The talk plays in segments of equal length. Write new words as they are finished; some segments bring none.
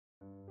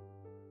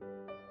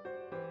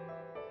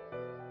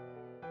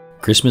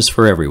Christmas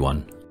for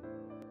everyone.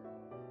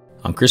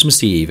 On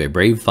Christmas Eve, a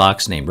brave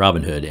fox named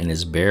Robin Hood and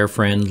his bear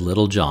friend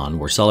Little John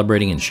were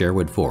celebrating in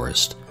Sherwood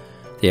Forest.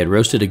 They had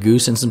roasted a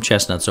goose and some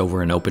chestnuts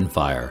over an open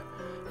fire.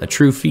 "A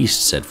true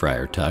feast," said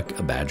Friar Tuck,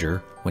 a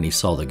badger, when he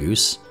saw the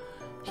goose.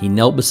 He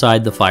knelt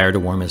beside the fire to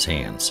warm his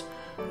hands.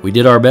 "We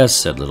did our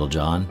best," said Little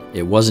John.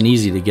 "It wasn't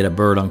easy to get a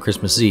bird on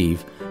Christmas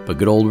Eve, but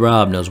good old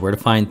Rob knows where to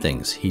find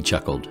things," he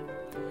chuckled.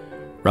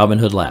 Robin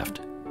Hood laughed.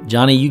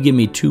 "Johnny, you give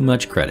me too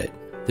much credit.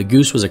 The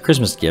goose was a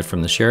Christmas gift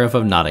from the Sheriff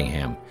of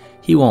Nottingham.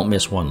 He won't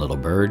miss one little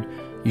bird.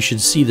 You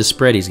should see the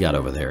spread he's got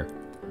over there."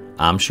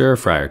 "I'm sure,"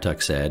 Friar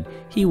Tuck said,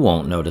 "he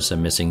won't notice a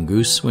missing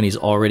goose when he's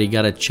already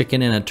got a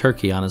chicken and a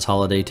turkey on his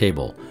holiday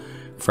table."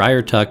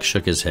 Friar Tuck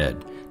shook his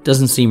head.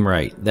 "Doesn't seem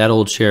right. That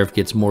old sheriff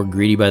gets more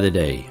greedy by the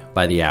day,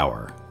 by the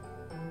hour."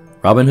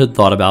 Robin Hood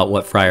thought about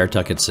what Friar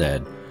Tuck had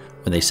said.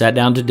 When they sat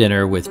down to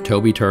dinner with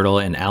Toby Turtle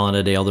and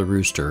Alan-a-Dale the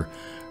Rooster,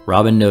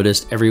 Robin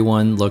noticed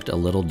everyone looked a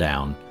little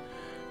down.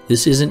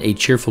 "This isn't a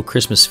cheerful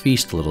Christmas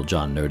feast," Little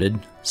John noted.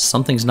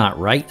 "Something's not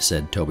right,"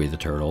 said Toby the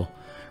Turtle.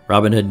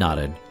 Robin Hood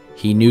nodded.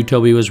 He knew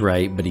Toby was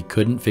right, but he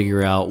couldn't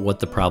figure out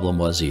what the problem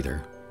was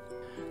either.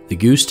 "The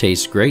goose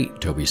tastes great,"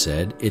 Toby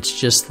said.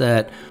 "It's just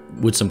that,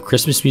 would some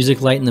Christmas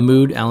music lighten the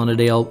mood?"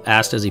 Alan-a-Dale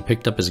asked as he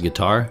picked up his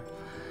guitar.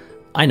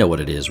 "I know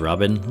what it is,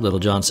 Robin," Little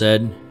John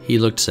said. He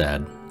looked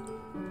sad.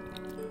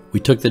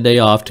 "We took the day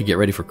off to get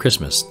ready for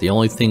Christmas. The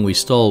only thing we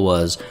stole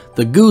was—"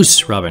 "The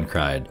goose!" Robin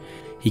cried.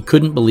 He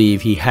couldn't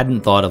believe he hadn't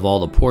thought of all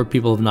the poor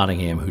people of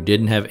Nottingham who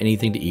didn't have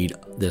anything to eat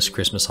this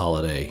Christmas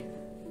holiday.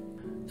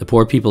 "The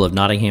poor people of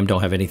Nottingham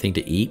don't have anything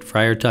to eat?"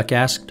 Friar Tuck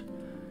asked.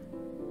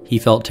 He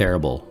felt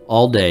terrible.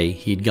 All day,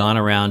 he'd gone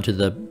around to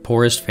the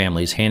poorest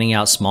families handing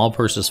out small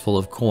purses full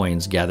of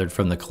coins gathered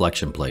from the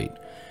collection plate.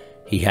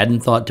 He hadn't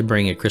thought to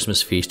bring a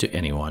Christmas feast to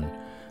anyone.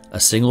 A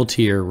single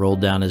tear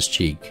rolled down his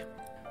cheek.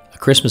 "A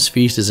Christmas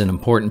feast is an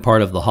important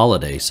part of the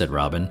holiday," said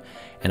Robin,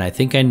 "and I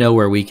think I know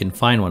where we can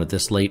find one at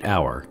this late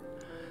hour."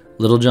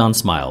 Little John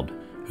smiled.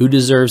 "Who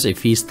deserves a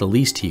feast the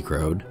least?" he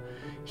crowed.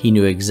 He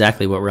knew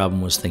exactly what Robin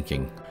was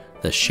thinking.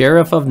 "The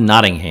Sheriff of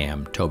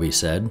Nottingham," Toby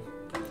said.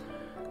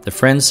 The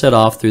friends set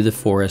off through the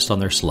forest on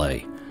their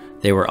sleigh.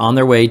 They were on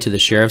their way to the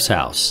sheriff's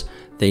house.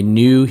 They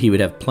knew he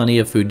would have plenty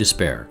of food to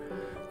spare.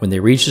 When they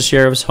reached the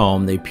sheriff's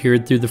home, they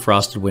peered through the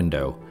frosted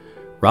window.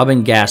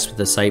 Robin gasped at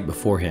the sight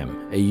before him.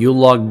 A Yule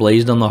log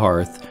blazed on the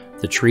hearth,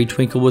 the tree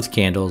twinkled with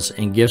candles,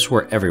 and gifts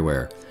were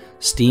everywhere.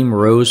 Steam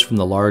rose from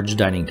the large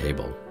dining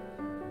table.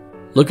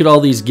 "Look at all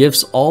these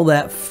gifts, all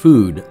that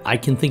food. I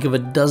can think of a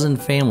dozen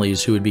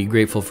families who would be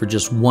grateful for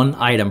just one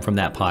item from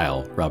that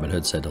pile," Robin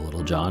Hood said to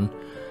Little John.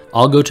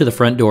 "I'll go to the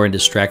front door and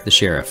distract the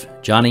sheriff.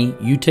 Johnny,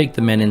 you take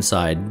the men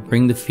inside,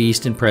 bring the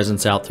feast and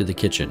presents out through the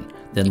kitchen,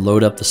 then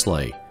load up the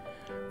sleigh."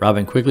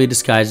 Robin quickly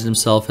disguised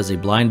himself as a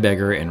blind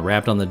beggar and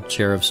rapped on the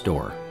sheriff's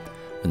door.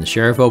 When the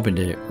sheriff opened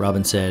it,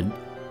 Robin said,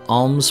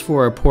 "Alms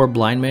for a poor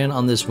blind man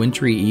on this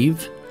wintry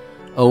eve?"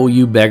 "Oh,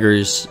 you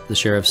beggars," the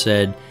sheriff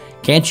said.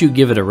 "Can't you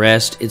give it a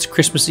rest? It's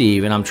Christmas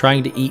Eve, and I'm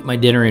trying to eat my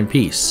dinner in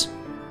peace."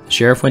 The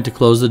sheriff went to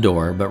close the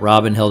door, but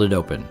Robin held it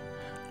open.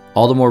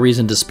 "All the more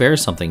reason to spare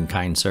something,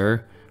 kind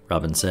sir,"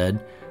 Robin said.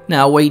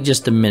 "Now wait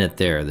just a minute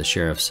there," the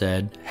sheriff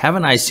said.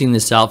 "Haven't I seen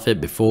this outfit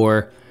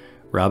before?"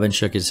 Robin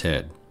shook his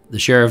head. The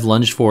sheriff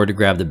lunged forward to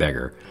grab the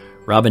beggar.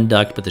 Robin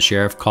ducked, but the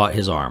sheriff caught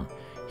his arm.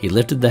 He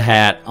lifted the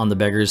hat on the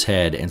beggar's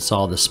head and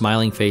saw the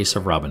smiling face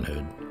of Robin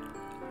Hood.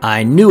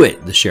 "I knew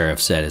it," the sheriff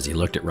said as he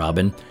looked at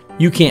Robin.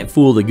 "You can't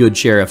fool the good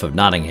sheriff of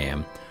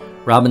Nottingham."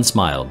 Robin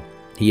smiled.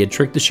 He had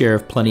tricked the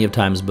sheriff plenty of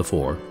times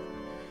before.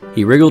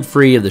 He wriggled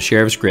free of the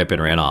sheriff's grip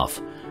and ran off.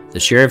 The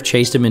sheriff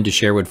chased him into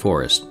Sherwood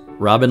Forest.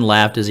 Robin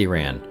laughed as he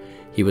ran.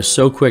 He was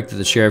so quick that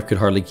the sheriff could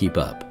hardly keep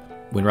up.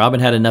 When Robin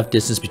had enough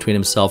distance between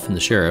himself and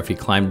the sheriff, he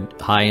climbed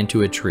high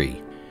into a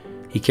tree.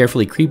 He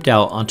carefully creeped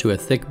out onto a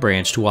thick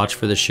branch to watch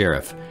for the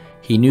sheriff.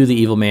 He knew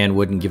the evil man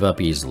wouldn't give up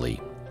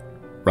easily.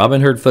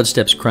 Robin heard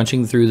footsteps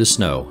crunching through the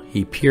snow.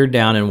 He peered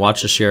down and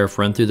watched the sheriff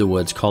run through the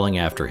woods, calling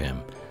after him.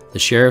 The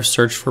sheriff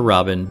searched for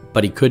Robin,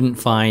 but he couldn't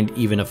find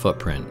even a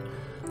footprint.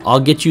 "I'll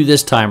get you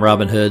this time,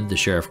 Robin Hood," the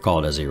sheriff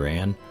called as he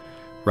ran.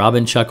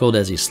 Robin chuckled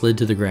as he slid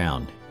to the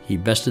ground. He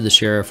bested the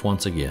sheriff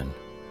once again.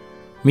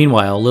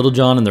 Meanwhile, Little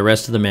John and the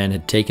rest of the men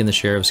had taken the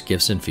sheriff's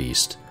gifts and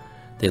feast.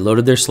 They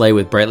loaded their sleigh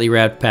with brightly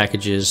wrapped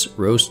packages,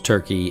 roast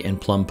turkey,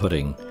 and plum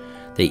pudding.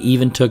 They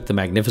even took the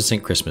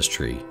magnificent Christmas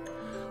tree.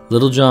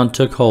 Little John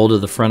took hold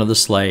of the front of the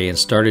sleigh and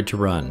started to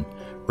run.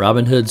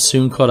 Robin Hood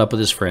soon caught up with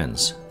his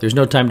friends. "There's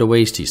no time to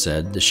waste," he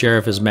said. "The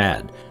sheriff is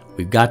mad.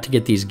 We've got to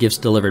get these gifts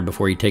delivered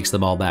before he takes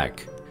them all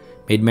back."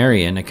 Maid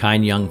Marian, a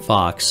kind young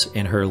fox,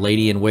 and her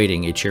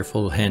lady-in-waiting, a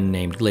cheerful hen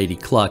named Lady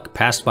Cluck,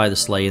 passed by the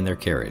sleigh in their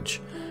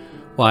carriage.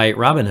 "Why,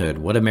 Robin Hood,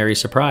 what a merry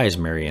surprise,"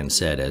 Marian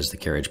said as the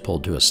carriage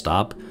pulled to a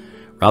stop.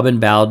 Robin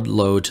bowed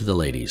low to the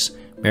ladies.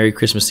 "Merry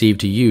Christmas Eve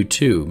to you,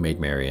 too, Maid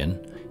Marian,"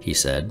 he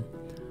said.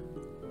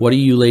 "What are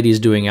you ladies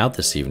doing out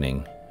this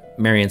evening?"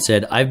 Marian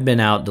said, "I've been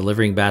out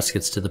delivering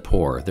baskets to the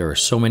poor. There are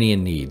so many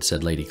in need,"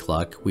 said Lady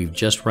Cluck. "We've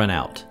just run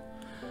out."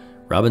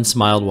 Robin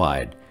smiled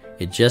wide.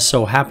 It just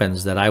so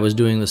happens that I was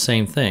doing the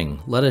same thing.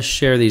 Let us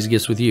share these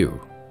gifts with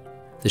you."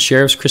 The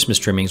sheriff's Christmas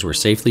trimmings were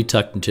safely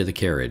tucked into the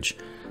carriage.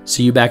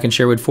 "See you back in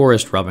Sherwood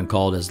Forest," Robin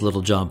called as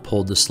Little John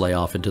pulled the sleigh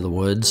off into the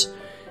woods.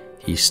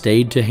 He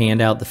stayed to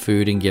hand out the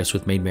food and gifts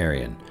with Maid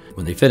Marian.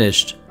 When they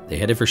finished, they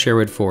headed for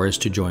Sherwood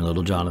Forest to join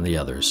Little John and the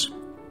others.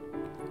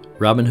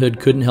 Robin Hood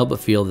couldn't help but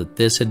feel that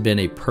this had been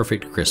a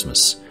perfect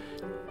Christmas.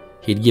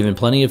 He had given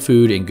plenty of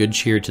food and good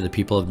cheer to the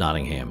people of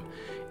Nottingham,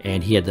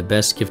 and he had the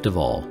best gift of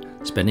all,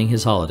 spending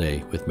his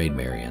holiday with Maid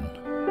Marian.